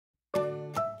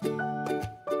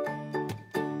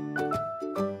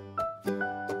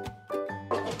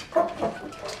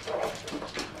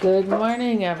Good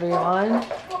morning, everyone.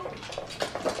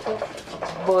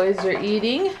 Boys are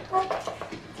eating.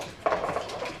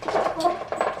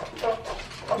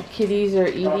 The kitties are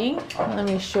eating. Let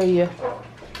me show you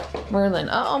Merlin.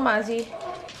 Uh-oh, Mozzie.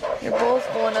 Your bowl's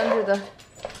going under the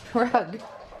rug.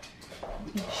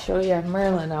 Let me show you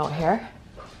Merlin out here.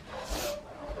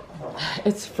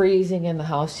 It's freezing in the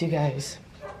house, you guys.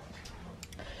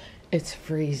 It's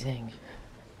freezing.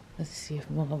 Let's see if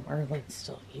Merlin's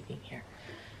still eating here.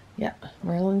 Yeah,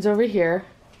 Merlin's over here.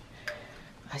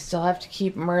 I still have to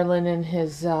keep Merlin in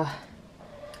his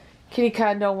kitty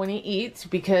condo when he eats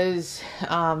because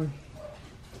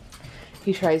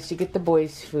he tries to get the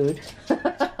boys' food.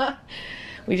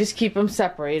 We just keep him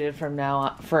separated from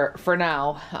now for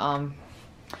now.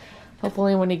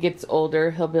 Hopefully when he gets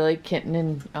older, he'll be like Kitten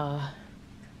and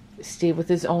stay with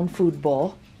his own food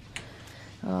bowl.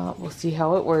 We'll see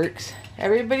how it works.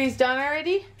 Everybody's done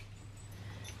already?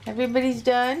 Everybody's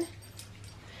done?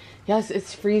 Yes,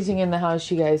 it's freezing in the house,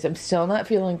 you guys. I'm still not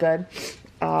feeling good.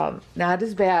 Not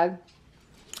as bad.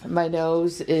 My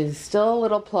nose is still a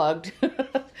little plugged.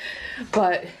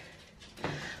 But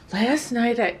last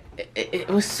night, it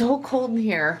was so cold in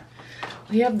here.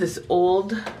 We have this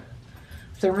old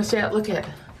thermostat. Look at,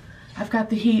 I've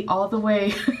got the heat all the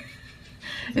way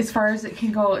as far as it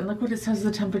can go. And look what it says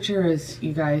the temperature is,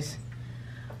 you guys.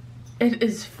 It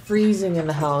is freezing in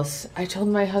the house. I told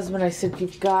my husband, I said,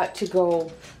 you've got to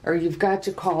go, or you've got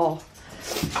to call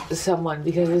someone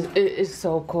because it is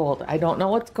so cold. I don't know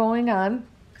what's going on.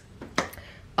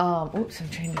 Oops, I'm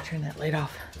trying to turn that light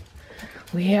off.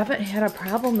 We haven't had a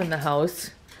problem in the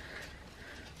house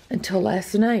until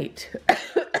last night.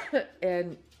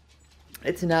 And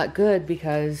it's not good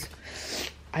because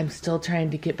I'm still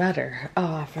trying to get better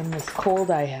from this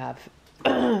cold I have.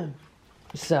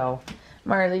 So,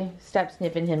 Marley, stop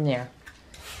sniffing him there.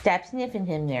 Stop sniffing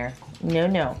him there. No,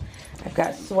 no. I've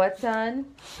got sweats on.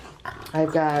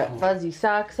 I've got fuzzy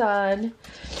socks on.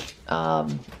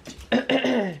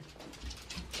 I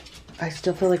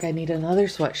still feel like I need another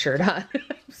sweatshirt on.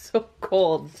 I'm so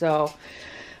cold. So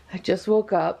I just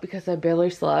woke up because I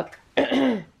barely slept.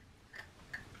 As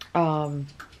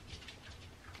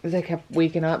I kept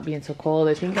waking up being so cold.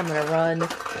 I think I'm going to run.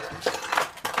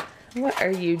 What are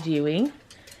you doing?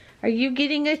 Are you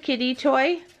getting a kitty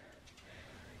toy?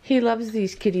 He loves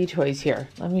these kitty toys here.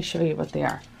 Let me show you what they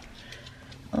are.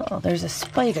 Oh, there's a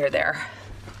spider there.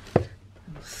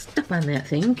 Step on that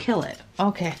thing, kill it.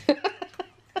 Okay.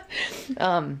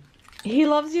 He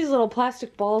loves these little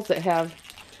plastic balls that have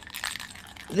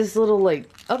this little like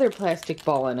other plastic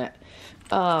ball in it.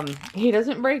 He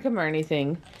doesn't break them or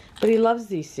anything, but he loves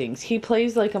these things. He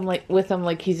plays with them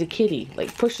like he's a kitty,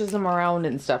 like pushes them around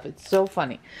and stuff. It's so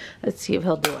funny. Let's see if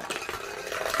he'll do it.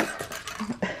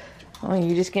 Oh,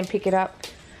 you just gonna pick it up?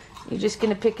 You're just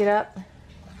gonna pick it up?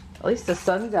 At least the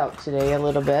sun's out today a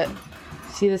little bit.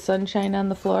 See the sunshine on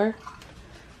the floor?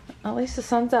 At least the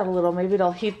sun's out a little. Maybe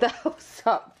it'll heat the house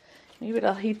up. Maybe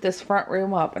it'll heat this front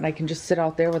room up and I can just sit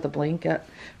out there with a blanket.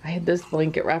 I had this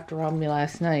blanket wrapped around me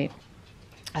last night.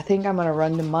 I think I'm gonna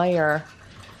run to Meijer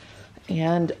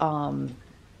and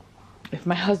if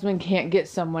my husband can't get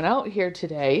someone out here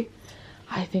today,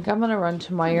 I think I'm gonna run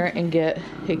to Meijer and get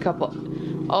a couple.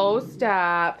 Oh,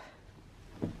 stop.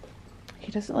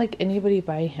 He doesn't like anybody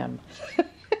by him.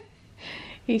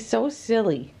 He's so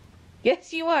silly.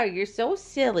 Yes, you are. You're so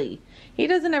silly. He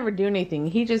doesn't ever do anything.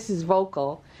 He just is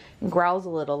vocal and growls a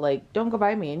little like, don't go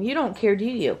by me. And you don't care, do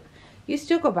you? You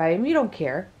still go by him. You don't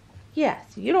care.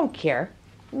 Yes, you don't care.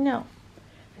 No.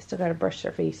 I still got to brush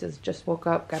their faces. Just woke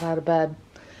up, got out of bed.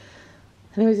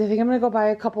 Anyways, I think I'm going to go buy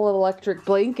a couple of electric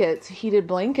blankets, heated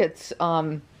blankets,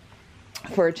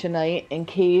 for tonight in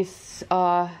case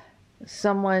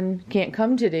someone can't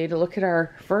come today to look at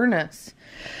our furnace.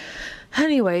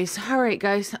 Anyways, alright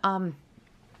guys, I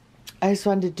just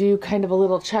wanted to do kind of a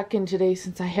little check-in today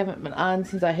since I haven't been on,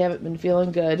 since I haven't been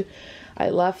feeling good. I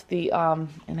left the, and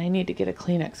I need to get a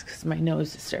Kleenex because my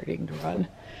nose is starting to run.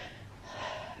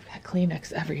 I've got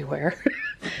Kleenex everywhere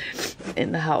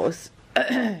in the house.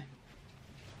 I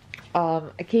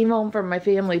came home from my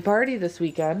family party this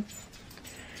weekend,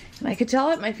 and I could tell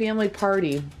at my family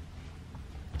party,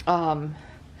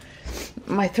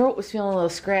 my throat was feeling a little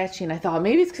scratchy, and I thought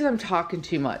maybe it's because I'm talking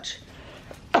too much.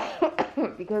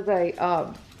 Because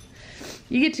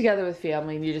you get together with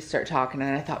family and you just start talking,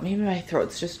 and I thought maybe my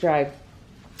throat's just dry.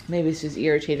 Maybe it's just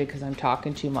irritated because I'm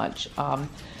talking too much.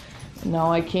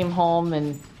 No, I came home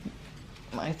and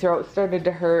my throat started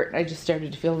to hurt, and I just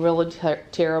started to feel really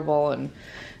terrible, and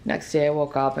next day I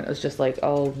woke up and it was just like,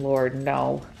 oh Lord,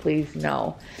 no, please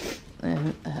no.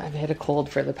 And I've had a cold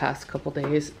for the past couple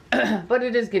days, but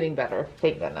it is getting better,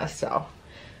 thank goodness. So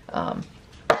I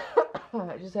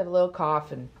just have a little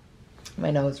cough and my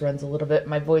nose runs a little bit.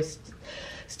 My voice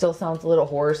still sounds a little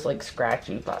hoarse, like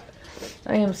scratchy, but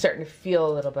I am starting to feel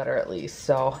a little better at least.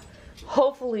 So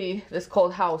hopefully this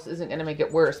cold house isn't going to make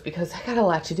it worse, because I got a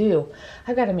lot to do.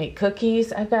 I've got to make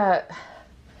cookies. I've got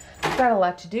a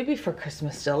lot to do before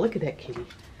Christmas still. Look at that kitty.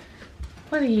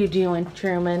 What are you doing,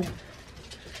 Truman?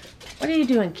 What are you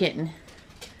doing, kitten?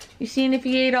 You seeing if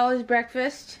he ate all his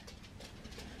breakfast?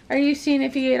 Are you seeing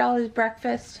if he ate all his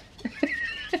breakfast?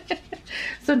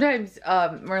 Sometimes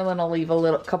Merlin will leave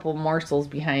a couple morsels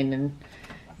behind and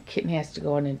kitten has to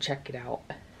go in and check it out.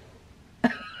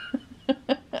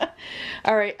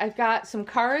 All right, I've got some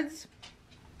cards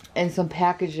and some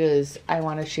packages I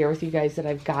want to share with you guys that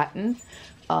I've gotten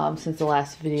since the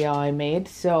last video I made.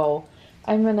 So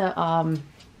I'm gonna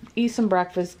eat some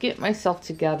breakfast, get myself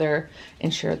together,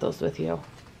 and share those with you.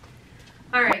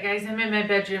 Alright guys, I'm in my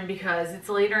bedroom because it's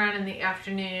later on in the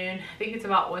afternoon. I think it's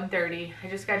about 1:30. I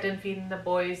just got done feeding the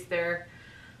boys their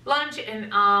lunch, and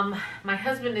my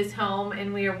husband is home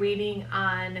and we are waiting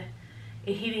on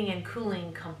a heating and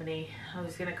cooling company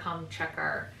who's gonna come check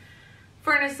our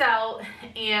furnace out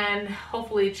and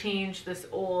hopefully change this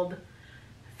old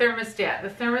thermostat. The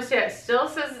thermostat still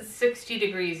says it's 60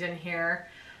 degrees in here.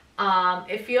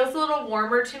 It feels a little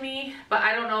warmer to me, but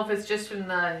I don't know if it's just from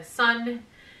the sun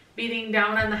beating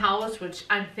down on the house, which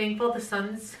I'm thankful the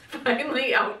sun's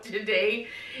finally out today.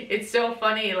 It's so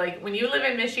funny, like when you live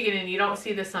in Michigan and you don't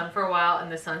see the sun for a while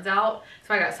and the sun's out.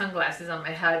 So I got sunglasses on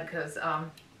my head because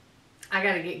I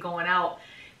got to get going out.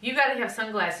 You got to have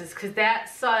sunglasses because that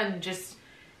sun just,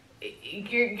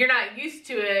 you're not used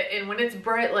to it, and when it's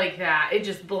bright like that, it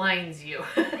just blinds you.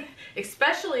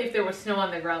 Especially if there was snow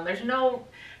on the ground. There's no,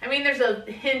 I mean, there's a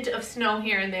hint of snow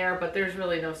here and there, but there's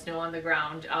really no snow on the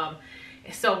ground.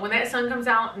 So when that sun comes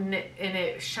out and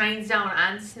it shines down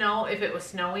on snow, if it was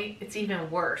snowy, it's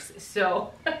even worse.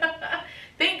 So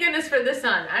thank goodness for the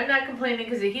sun. I'm not complaining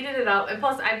because it heated it up, and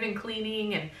plus I've been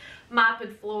cleaning and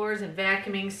mopping floors and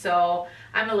vacuuming, so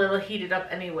I'm a little heated up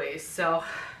anyways. So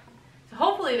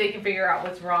hopefully they can figure out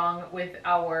what's wrong with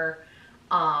our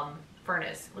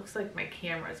furnace. Looks like my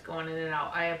camera's going in and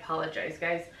out. I apologize,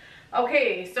 guys.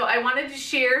 Okay, so I wanted to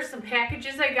share some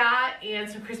packages I got and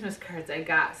some Christmas cards I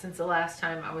got since the last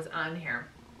time I was on here.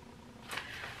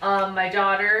 My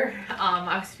daughter,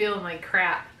 I was feeling like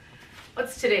crap.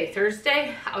 What's today,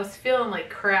 Thursday? I was feeling like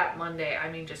crap Monday.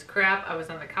 I mean, just crap. I was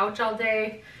on the couch all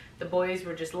day. The boys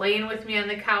were just laying with me on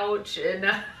the couch, and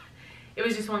it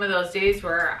was just one of those days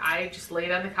where I just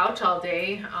laid on the couch all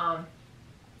day,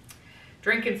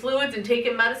 drinking fluids and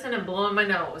taking medicine and blowing my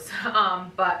nose.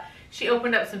 But she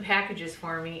opened up some packages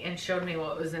for me and showed me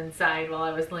what was inside while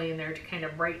I was laying there to kind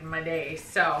of brighten my day.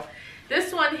 So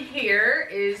this one here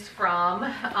is from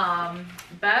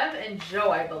Bev and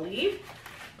Joe, I believe.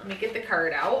 Let me get the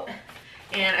card out.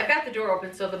 And I've got the door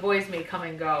open so the boys may come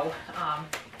and go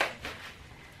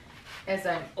as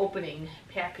I'm opening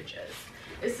packages.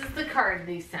 This is the card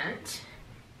they sent.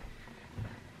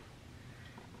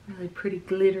 Really pretty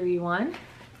glittery one.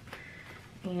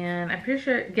 And I'm pretty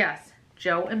sure, yes,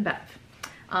 Joe and Bev.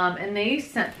 And they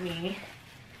sent me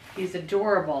these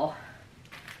adorable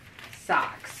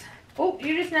socks. Oh,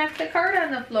 you just knocked the card on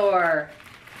the floor.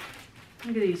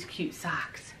 Look at these cute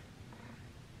socks.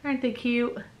 Aren't they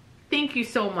cute? Thank you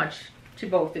so much to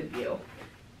both of you.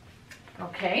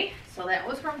 Okay, so that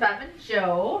was from Bev and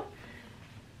Joe.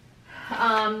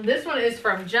 This one is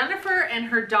from Jennifer and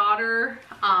her daughter,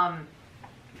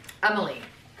 Emily.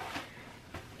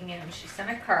 And she sent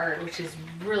a card, which is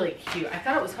really cute. I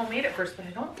thought it was homemade at first, but I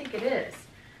don't think it is.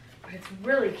 But it's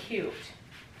really cute.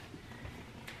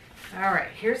 All right,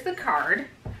 here's the card.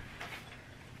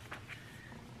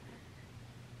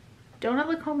 Don't it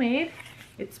look homemade?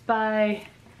 It's by,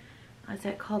 what's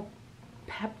that called?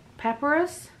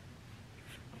 Papyrus?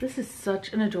 This is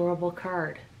such an adorable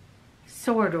card.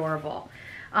 So adorable.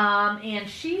 And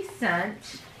she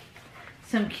sent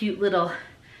some cute little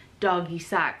doggy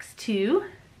socks too.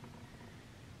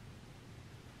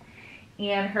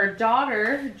 And her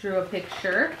daughter drew a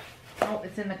picture. Oh,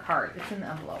 it's in the card. It's in the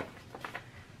envelope.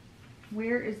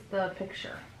 Where is the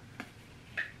picture?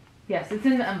 Yes, it's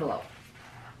in the envelope.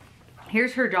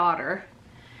 Here's her daughter.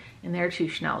 And they're two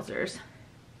Schnauzers.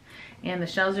 And the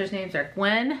Schnauzers' names are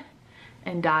Gwen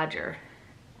and Dodger.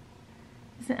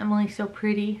 Isn't Emily so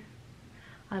pretty?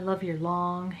 I love your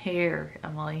long hair,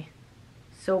 Emily.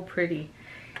 So pretty.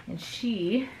 And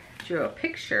she drew a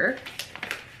picture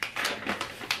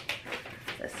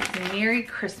that says, Merry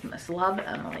Christmas, love,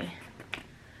 Emily.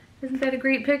 Isn't that a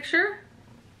great picture?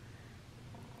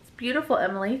 beautiful,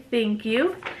 Emily. Thank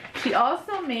you. She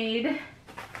also made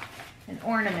an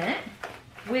ornament,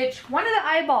 which one of the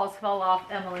eyeballs fell off,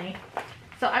 Emily.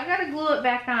 So I've got to glue it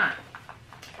back on.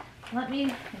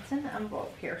 It's in the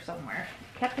envelope here somewhere.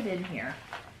 Kept it in here.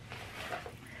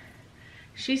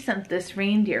 She sent this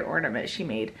reindeer ornament she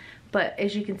made, but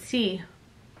as you can see,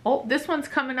 oh, this one's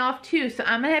coming off too, so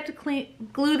I'm gonna have to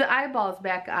glue the eyeballs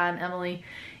back on, Emily,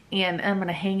 and I'm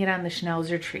gonna hang it on the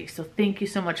Schnauzer tree. So thank you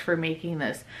so much for making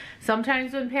this.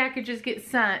 Sometimes when packages get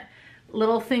sent,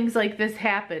 little things like this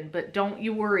happen, but don't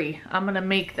you worry. I'm gonna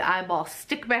make the eyeball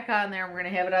stick back on there and we're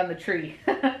gonna have it on the tree.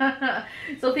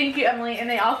 So thank you, Emily. And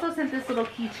they also sent this little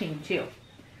keychain too.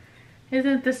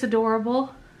 Isn't this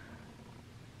adorable?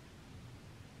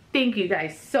 Thank you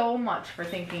guys so much for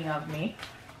thinking of me.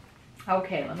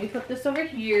 Okay, let me put this over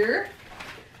here.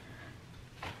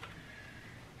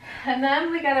 And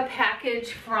then we got a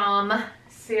package from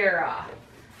Sarah.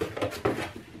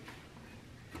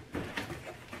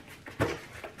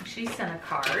 She sent a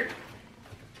card.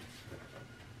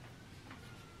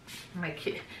 My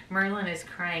kid, Merlin, is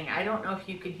crying. I don't know if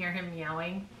you can hear him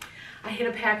meowing. I had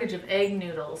a package of egg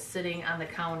noodles sitting on the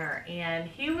counter and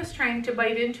he was trying to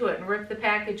bite into it and rip the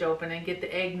package open and get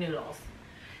the egg noodles.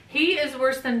 He is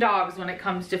worse than dogs when it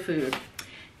comes to food.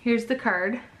 Here's the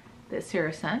card that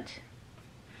Sarah sent.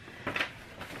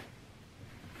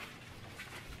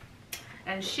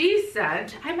 And she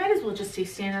sent, I might as well just say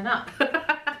standing up.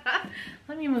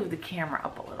 Let me move the camera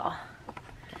up a little.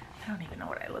 I don't even know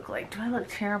what I look like. Do I look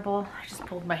terrible? I just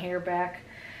pulled my hair back.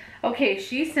 Okay,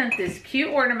 she sent this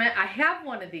cute ornament. I have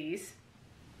one of these.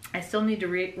 I still need to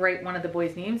write one of the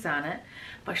boys' names on it,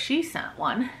 but she sent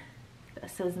one that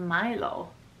says Milo.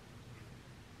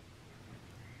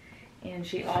 And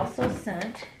she also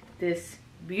sent this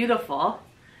beautiful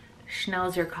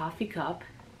Schnauzer coffee cup.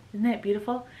 Isn't that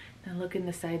beautiful? Now look in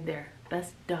the side there.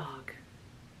 Best dog.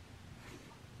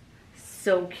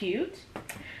 So cute.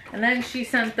 And then she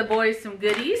sent the boys some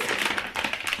goodies.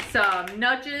 Some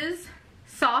Nudges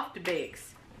soft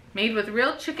bakes made with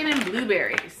real chicken and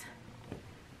blueberries.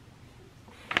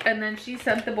 And then she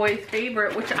sent the boys'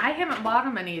 favorite, which I haven't bought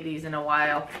them any of these in a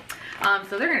while.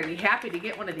 So they're gonna be happy to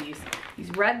get one of these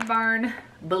Red Barn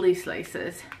Bully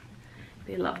Slices.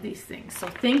 They love these things. So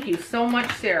thank you so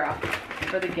much, Sarah,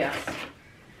 for the gifts.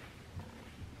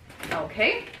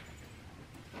 Okay.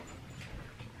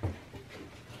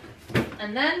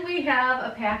 And then we have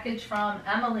a package from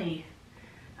Emily.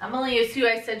 Emily is who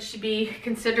I said should be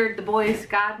considered the boys'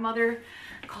 godmother,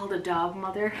 called a dog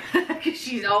mother, because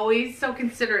she's always so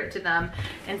considerate to them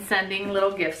and sending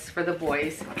little gifts for the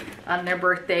boys on their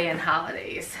birthday and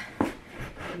holidays.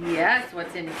 Yes,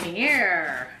 what's in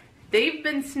here? They've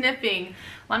been sniffing,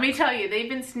 let me tell you, they've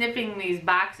been sniffing these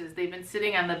boxes. They've been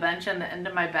sitting on the bench on the end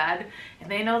of my bed, and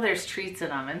they know there's treats in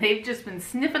them, and they've just been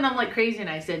sniffing them like crazy, and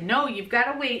I said, no, you've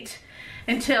got to wait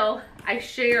until I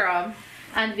share them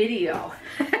on video.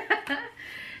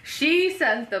 She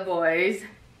sent the boys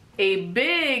a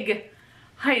big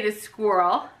hide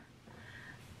squirrel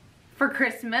for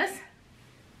Christmas.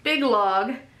 Big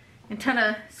log, and ton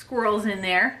of squirrels in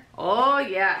there. Oh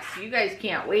yes, you guys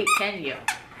can't wait, can you?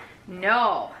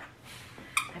 No.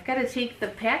 I've got to take the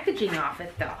packaging off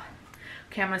it though.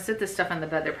 Okay, I'm gonna sit this stuff on the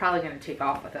bed. They're probably gonna take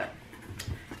off with it.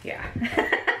 Yeah.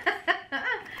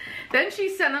 Then she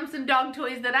sent them some dog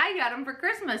toys that I got them for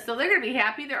Christmas. So they're gonna be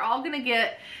happy. They're all gonna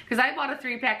get, because I bought a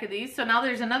 3-pack of these, so now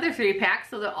there's another 3-pack,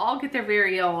 so they'll all get their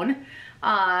very own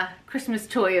Christmas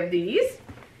toy of these.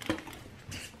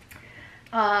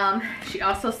 She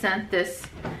also sent this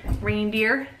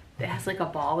reindeer that has like a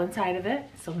ball inside of it.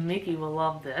 So Miggy will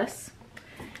love this.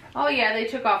 Oh yeah, they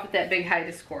took off with that big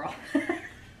hide squirrel.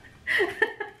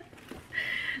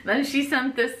 Then she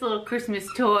sent this little Christmas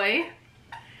toy.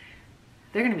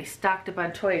 They're gonna be stocked up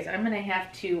on toys. I'm gonna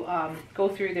have to go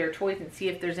through their toys and see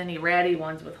if there's any ratty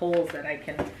ones with holes that I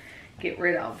can get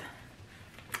rid of.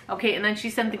 Okay, and then she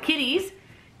sent the kitties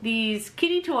these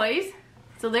kitty toys.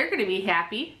 So they're gonna be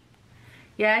happy.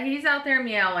 Yeah, he's out there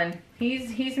meowing.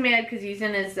 He's mad because he's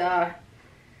in his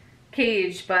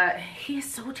cage, but he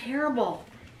is so terrible.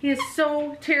 He is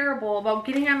so terrible about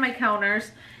getting on my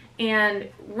counters and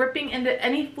ripping into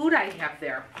any food I have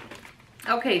there.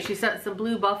 Okay, she sent some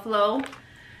Blue Buffalo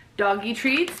doggy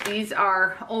treats. These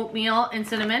are oatmeal and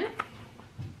cinnamon.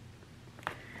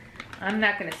 I'm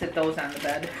not gonna sit those on the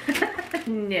bed.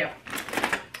 No.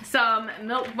 Some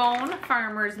Milk-Bone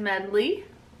Farmer's Medley.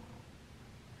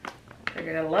 They're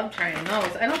gonna love trying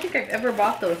those. I don't think I've ever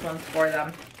bought those ones for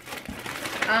them.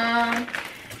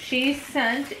 She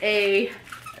sent a,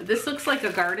 this looks like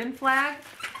a garden flag.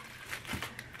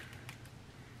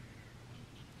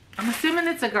 I'm gonna assuming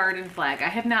it's a garden flag. I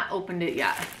have not opened it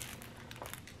yet.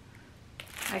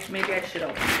 Maybe I should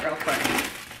open it real quick.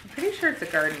 I'm pretty sure it's a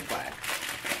garden flag.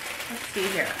 Let's see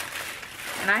here.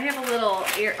 And I have a little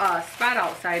spot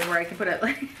outside where I can put it.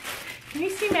 Can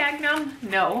you see Magnum?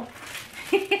 No.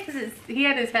 He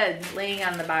had his head laying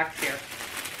on the box here.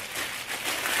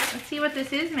 Let's see what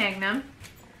this is, Magnum.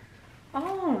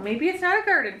 Oh, maybe it's not a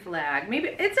garden flag. Maybe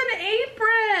it's an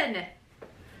apron.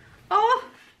 Oh,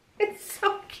 it's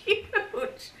so cute.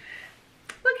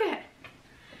 Look at it.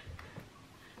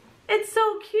 It's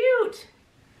so cute.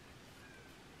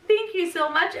 Thank you so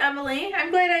much, Emily.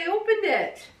 I'm glad I opened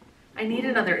it. I need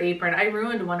another apron. I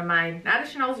ruined one of mine. Not a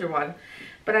Schnauzer one,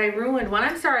 but I ruined one.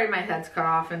 I'm sorry my head's cut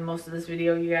off in most of this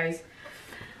video, you guys.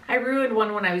 I ruined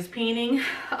one when I was painting,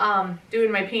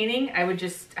 doing my painting. I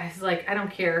was like, I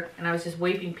don't care. And I was just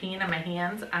wiping paint on my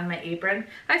hands on my apron.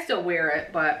 I still wear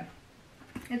it, but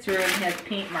it's ruined. It has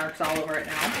paint marks all over it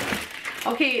now.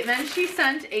 Okay, then she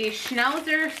sent a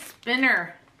Schnauzer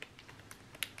spinner.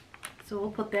 So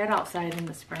we'll put that outside in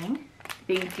the spring.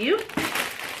 Thank you.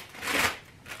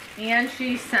 And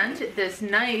she sent this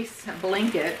nice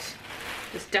blanket,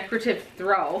 this decorative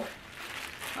throw.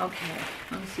 Okay,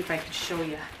 let me see if I can show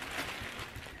you.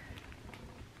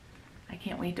 I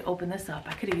can't wait to open this up.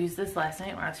 I could have used this last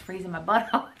night when I was freezing my butt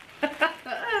out.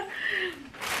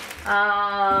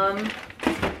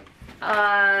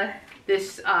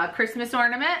 This Christmas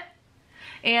ornament.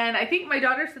 And I think my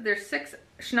daughter said there's 6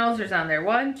 Schnauzers on there.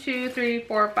 1, 2, 3,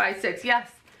 4, 5, 6. Yes,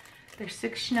 there's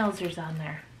 6 Schnauzers on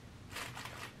there.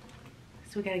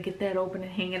 So we gotta get that open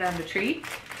and hang it on the tree.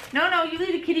 No, you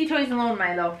leave the kitty toys alone,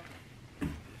 Milo.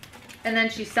 And then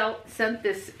she sent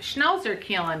this Schnauzer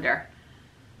calendar.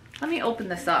 Let me open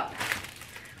this up.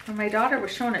 When my daughter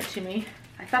was showing it to me,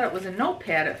 I thought it was a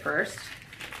notepad at first.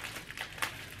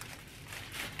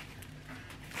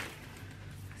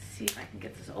 Let's see if I can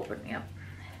get this open. Yep.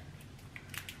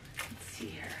 Let's see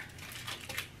here.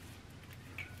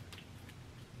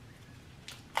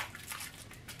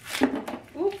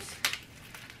 Oops.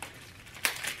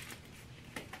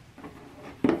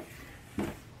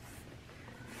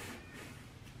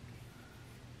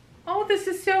 Oh, this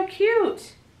is so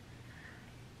cute.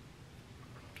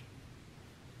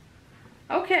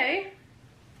 Okay.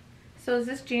 So is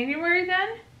this January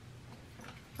then?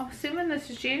 I'm assuming this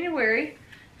is January.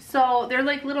 So they're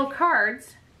like little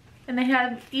cards and they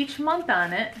have each month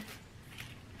on it.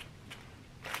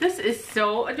 This is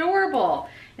so adorable.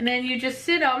 And then you just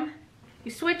sit them,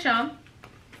 you switch them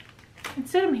and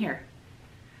sit them here.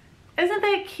 Isn't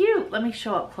that cute? Let me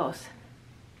show up close.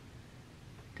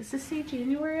 Does this say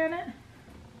January on it?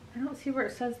 I don't see where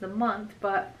it says the month,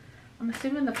 but I'm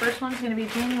assuming the first one's going to be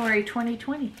January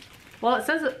 2020. Well, it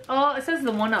says, oh, it says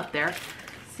the one up there.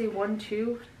 Let's see, 1,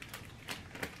 2.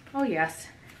 Oh, yes.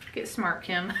 Get smart,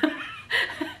 Kim.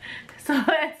 So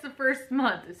that's the first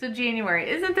month. So January.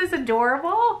 Isn't this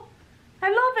adorable? I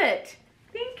love it.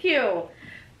 Thank you.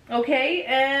 Okay,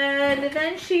 and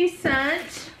then she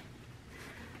sent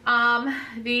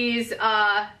these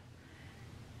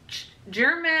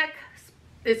Germac.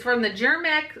 It's from the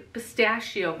Germac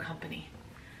Pistachio Company.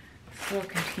 This little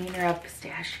container of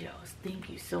pistachios. Thank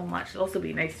you so much. Those will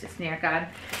be nice to snack on.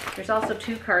 There's also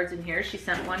 2 cards in here. She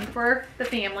sent one for the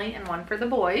family and one for the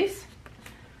boys.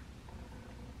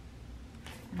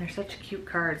 And they're such cute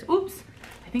cards. Oops.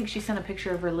 I think she sent a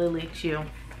picture of her Lily too.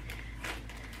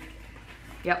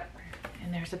 Yep.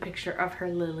 And there's a picture of her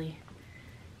Lily.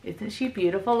 Isn't she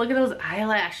beautiful? Look at those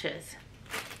eyelashes.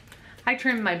 I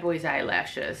trim my boys'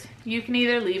 eyelashes. You can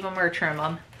either leave them or trim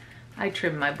them. I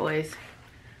trim my boys.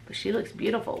 But she looks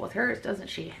beautiful with hers, doesn't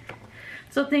she?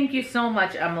 So thank you so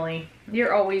much, Emily.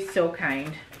 You're always so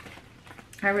kind.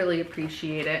 I really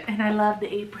appreciate it. And I love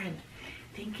the apron.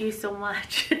 Thank you so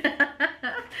much.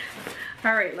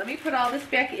 All right, let me put all this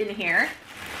back in here.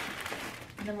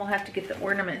 And then we'll have to get the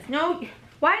ornaments. No,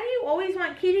 why do you always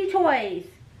want kitty toys?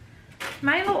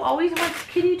 Milo always wants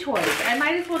kitty toys. I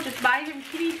might as well just buy him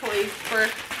kitty toys for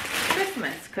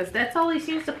Christmas because that's all he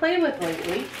seems to play with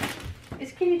lately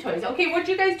is kitty toys. Okay, what'd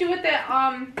you guys do with that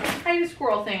tiny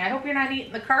squirrel thing? I hope you're not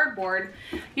eating the cardboard.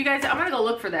 You guys, I'm gonna go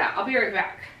look for that. I'll be right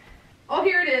back. Oh,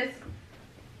 here it is.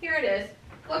 Here it is.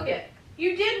 Look it.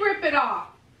 You did rip it off.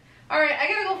 All right, I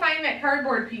gotta go find that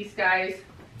cardboard piece, guys.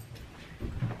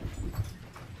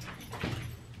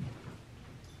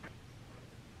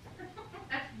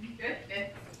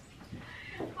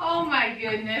 Oh my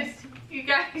goodness, you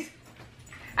guys.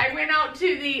 I went out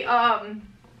to the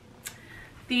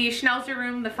Schnauzer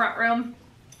room, the front room,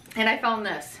 and I found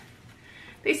this.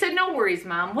 They said, no worries,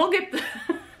 Mom. We'll get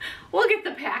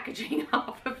the packaging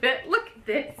off of it. Look at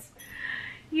this.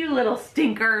 You little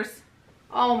stinkers.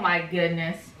 Oh my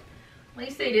goodness. At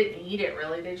least they didn't eat it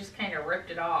really. They just kind of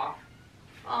ripped it off.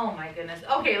 Oh my goodness.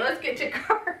 Okay, let's get to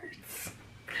cards.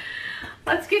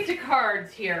 Let's get to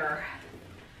cards here.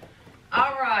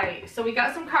 All right, so we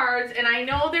got some cards, and I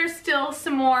know there's still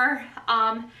some more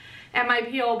at my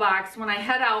P.O. box. When I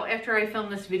head out after I film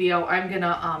this video, I'm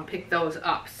gonna pick those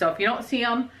up. So if you don't see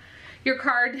your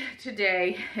card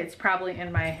today, it's probably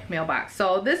in my mailbox.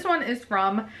 So this one is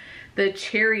from the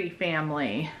Cherry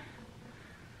family.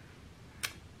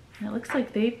 And it looks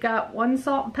like they've got one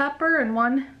salt and pepper and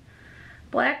one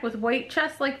black with white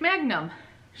chest like Magnum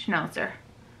Schnauzer.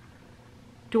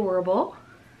 Adorable.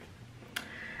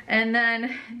 And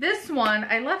then this one,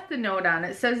 I left the note on.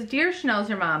 It says, "Dear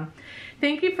Schnauzer Mom,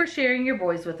 thank you for sharing your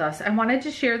boys with us. I wanted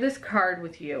to share this card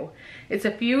with you. It's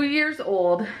a few years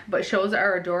old, but shows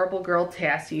our adorable girl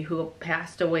Tassie, who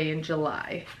passed away in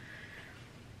July."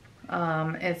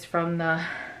 It's from the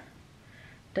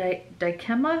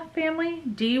Dykema family,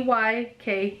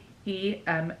 D-Y-K-E-M-A.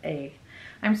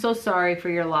 I'm so sorry for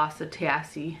your loss of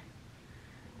Tassie.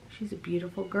 She's a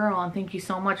beautiful girl, and thank you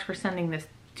so much for sending this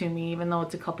to me, even though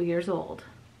it's a couple years old.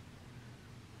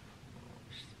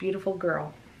 She's a beautiful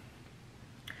girl.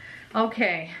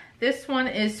 Okay, this one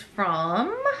is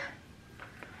from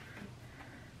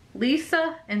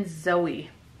Lisa and Zoe.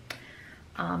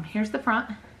 Here's the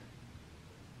front.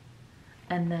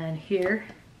 And then here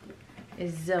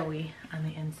is Zoe on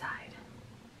the inside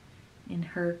in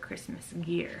her Christmas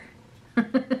gear.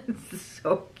 It's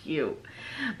so cute.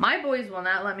 My boys will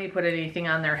not let me put anything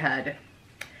on their head.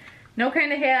 No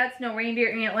kind of hats, no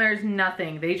reindeer antlers,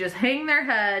 nothing. They just hang their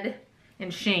head in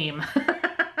shame.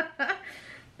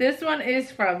 This one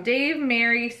is from Dave,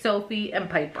 Mary, Sophie, and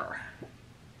Piper.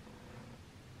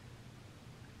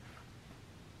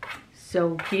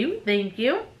 So cute, thank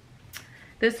you.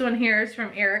 This one here is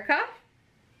from Erica.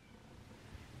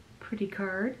 Pretty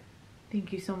card.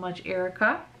 Thank you so much,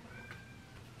 Erica.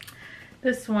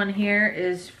 This one here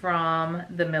is from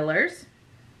the Millers.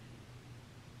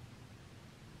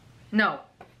 No,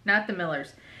 not the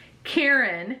Millers.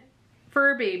 Karen,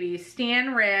 Fur Babies,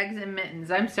 Stan, Rags, and Mittens.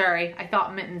 I'm sorry, I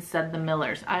thought Mittens said the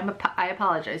Millers. I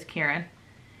apologize, Karen.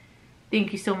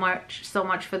 Thank you so much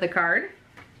for the card.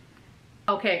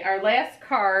 Okay, our last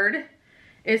card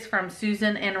is from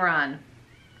Susan and Ron.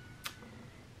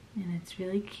 And it's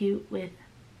really cute with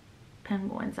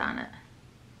penguins on it.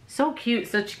 So cute,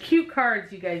 such cute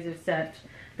cards you guys have sent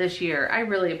this year. I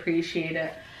really appreciate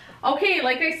it. Okay,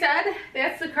 like I said,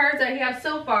 that's the cards I have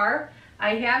so far.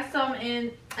 I have some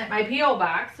at my P.O.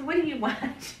 box. What do you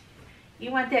want?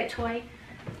 You want that toy?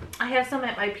 I have some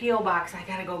at my P.O. box I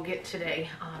gotta go get today.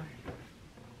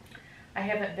 I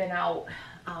haven't been out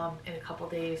in a couple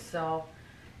days, so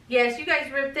yes, you guys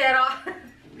ripped that off.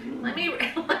 let me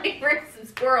rip some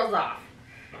squirrels off.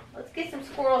 Let's get some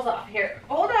squirrels off here.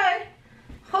 Hold on.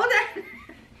 Hold on.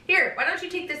 Here, why don't you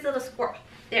take this little squirrel?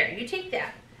 There, you take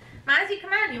that. Mozzie,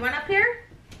 come on. You want up here?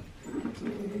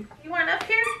 You want up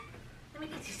here? Let me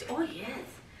get these. Oh, yes.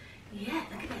 Yeah,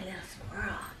 look at that little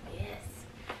squirrel. Yes.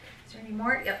 Is there any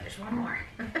more? Yep, there's one more.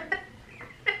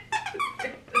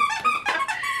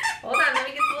 Hold on. Let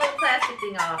me get the little plastic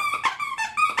thing off.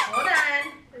 Hold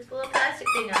on. There's a little plastic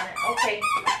thing on it. Okay.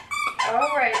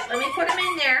 All right. Let me put them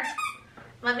in there.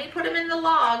 Let me put them in the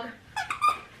log.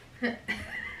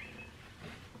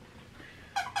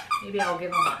 Maybe I'll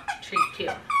give them a treat too.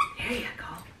 There you go.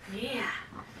 Yeah.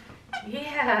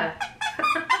 Yeah.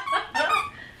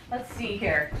 Let's see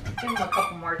here. Give them a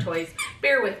couple more toys.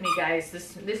 Bear with me, guys.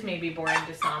 This may be boring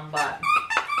to some, but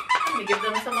I'm going to give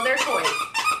them some of their toys.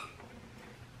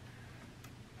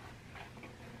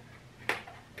 I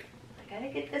got to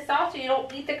get this off so you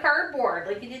don't eat the cardboard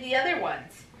like you did the other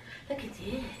ones. Look at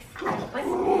this.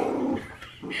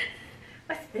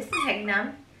 What's this,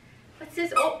 Magnum? What's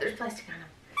this? Oh, there's plastic on them.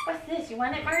 What's this? You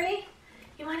want it, Marley?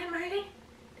 You want it, Marley?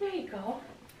 There you go.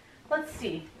 Let's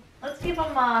see. Let's give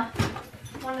them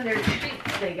one of their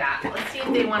treats they got. Let's see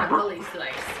if they want a bully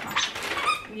slice.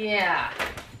 Yeah.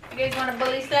 You guys want a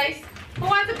bully slice? Who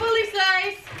wants a bully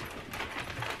slice?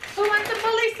 Who wants a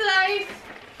bully slice?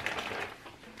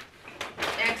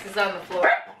 Max is on the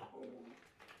floor.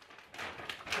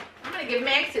 I'm going to give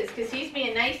Max this because he's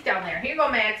being nice down there. Here you go,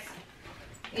 Max.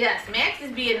 Yes, Max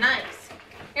is being nice.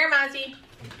 Here, Mozzie.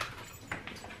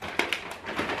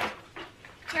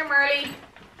 Here, Marley.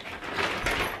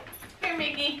 Here,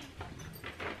 Miggy.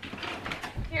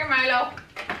 Here, Milo.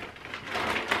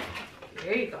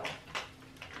 There you go.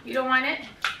 You don't want it?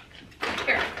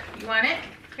 Here. You want it?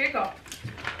 Here you go.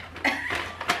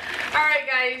 Alright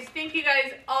guys, thank you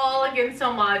guys all again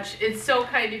so much. It's so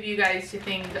kind of you guys to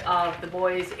think of the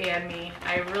boys and me.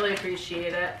 I really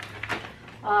appreciate it.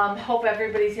 Hope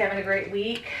everybody's having a great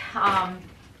week.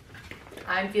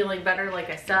 I'm feeling better, like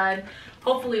I said.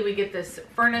 Hopefully we get this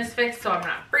furnace fixed so I'm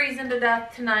not freezing to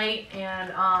death tonight.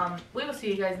 And we will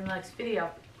see you guys in the next video.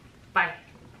 Bye.